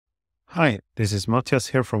Hi, this is Matthias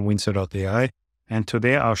here from Windsor.ai, and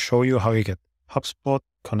today I'll show you how you get HubSpot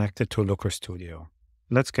connected to Looker Studio.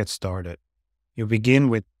 Let's get started. You begin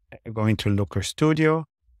with going to Looker Studio,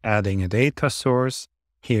 adding a data source.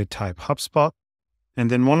 Here type HubSpot, and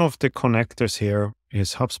then one of the connectors here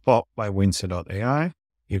is HubSpot by Windsor.ai.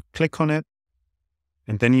 You click on it,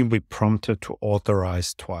 and then you'll be prompted to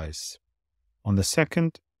authorize twice. On the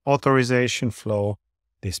second authorization flow,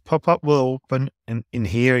 this pop-up will open, and in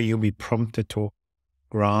here you'll be prompted to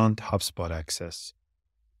grant HubSpot access.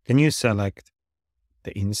 Then you select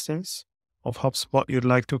the instance of HubSpot you'd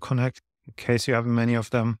like to connect, in case you have many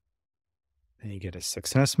of them. Then you get a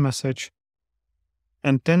success message.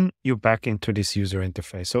 And then you're back into this user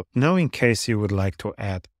interface. So now in case you would like to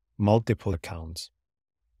add multiple accounts,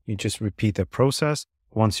 you just repeat the process.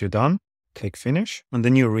 Once you're done, click Finish, and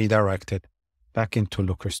then you redirect it back into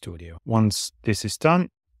Looker Studio. Once this is done,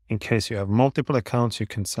 in case you have multiple accounts, you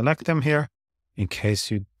can select them here. In case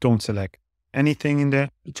you don't select anything in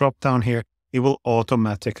the drop down here, it will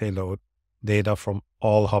automatically load data from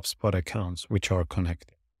all HubSpot accounts which are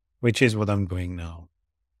connected, which is what I'm doing now.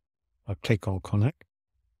 I'll click on Connect,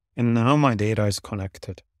 and now my data is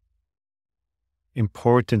connected.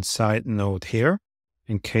 Important side note here,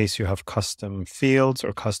 in case you have custom fields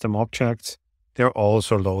or custom objects, they're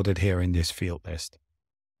also loaded here in this field list.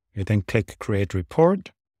 You then click Create Report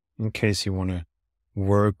in case you want to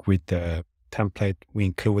work with the template we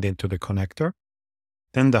include into the connector.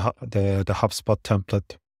 Then the HubSpot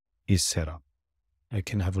template is set up. I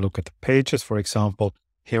can have a look at the pages. For example,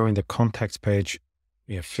 here in the contacts page,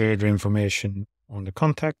 we have further information on the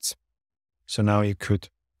contacts. So now you could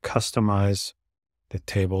customize the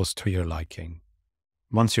tables to your liking.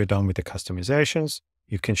 Once you're done with the customizations,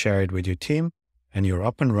 you can share it with your team, and you're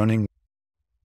up and running